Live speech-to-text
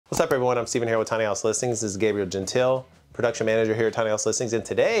What's up, everyone? I'm Steven here with Tiny House Listings. This is Gabriel Gentile, production manager here at Tiny House Listings. And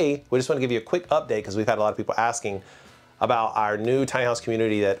today, we just want to give you a quick update because we've had a lot of people asking about our new tiny house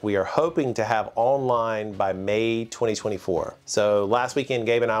community that we are hoping to have online by May 2024. So last weekend,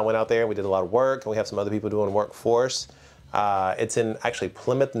 Gabe and I went out there and we did a lot of work, and we have some other people doing work for us. It's in actually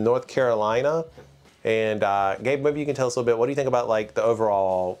Plymouth, North Carolina. And Gabe, maybe you can tell us a little bit, what do you think about like the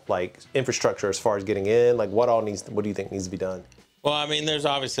overall like infrastructure as far as getting in? Like what do you think needs to be done? Well, I mean, there's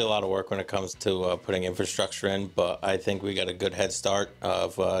obviously a lot of work when it comes to putting infrastructure in, but I think we got a good head start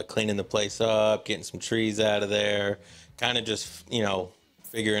of cleaning the place up, getting some trees out of there, kind of just,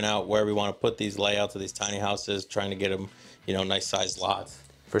 figuring out where we want to put these layouts of these tiny houses, trying to get them, nice sized lots.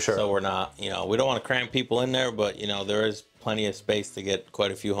 For sure. So we're not, we don't want to cram people in there, but, there is plenty of space to get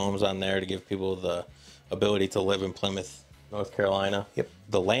quite a few homes on there to give people the ability to live in Plymouth, North Carolina. Yep.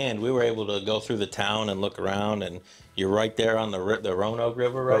 The land, we were able to go through the town and look around, and you're right there on the Roanoke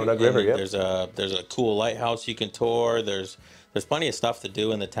River, right? Roanoke River, yep. There's a cool lighthouse you can tour. There's plenty of stuff to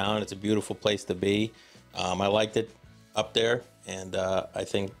do in the town. It's a beautiful place to be. I liked it up there, and I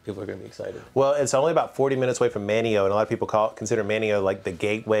think people are going to be excited. Well, it's only about 40 minutes away from Manio, and a lot of people consider Manio like the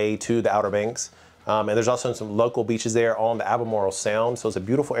gateway to the Outer Banks. And there's also some local beaches there on the Albemarle Sound, so it's a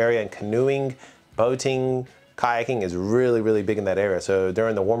beautiful area, and canoeing, boating, kayaking is really, really big in that area. So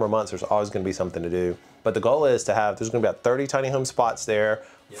during the warmer months, there's always going to be something to do. But the goal is to have, there's going to be about 30 tiny home spots there,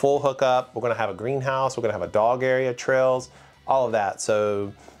 full hookup. We're going to have a greenhouse. We're going to have a dog area, trails, all of that.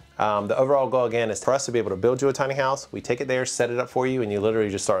 So the overall goal, again, is for us to be able to build you a tiny house. We take it there, set it up for you, and you literally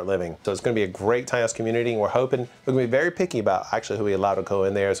just start living. So it's going to be a great tiny house community, and we're going to be very picky about actually who we allow to go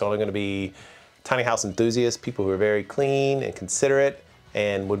in there. It's only going to be tiny house enthusiasts, people who are very clean and considerate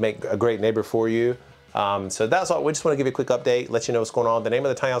and would make a great neighbor for you. So that's all. We just want to give you a quick update, let you know what's going on. The name of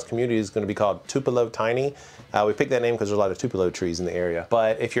the tiny house community is going to be called Tupelo Tiny. We picked that name because there's a lot of Tupelo trees in the area.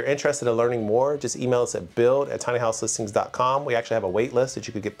 But if you're interested in learning more, just email us at build@tinyhouselistings.com. We actually have a wait list that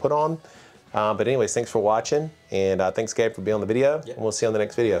you could get put on. But anyways, thanks for watching, and thanks, Gabe, for being on the video. Yep. And we'll see you on the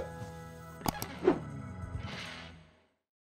next video.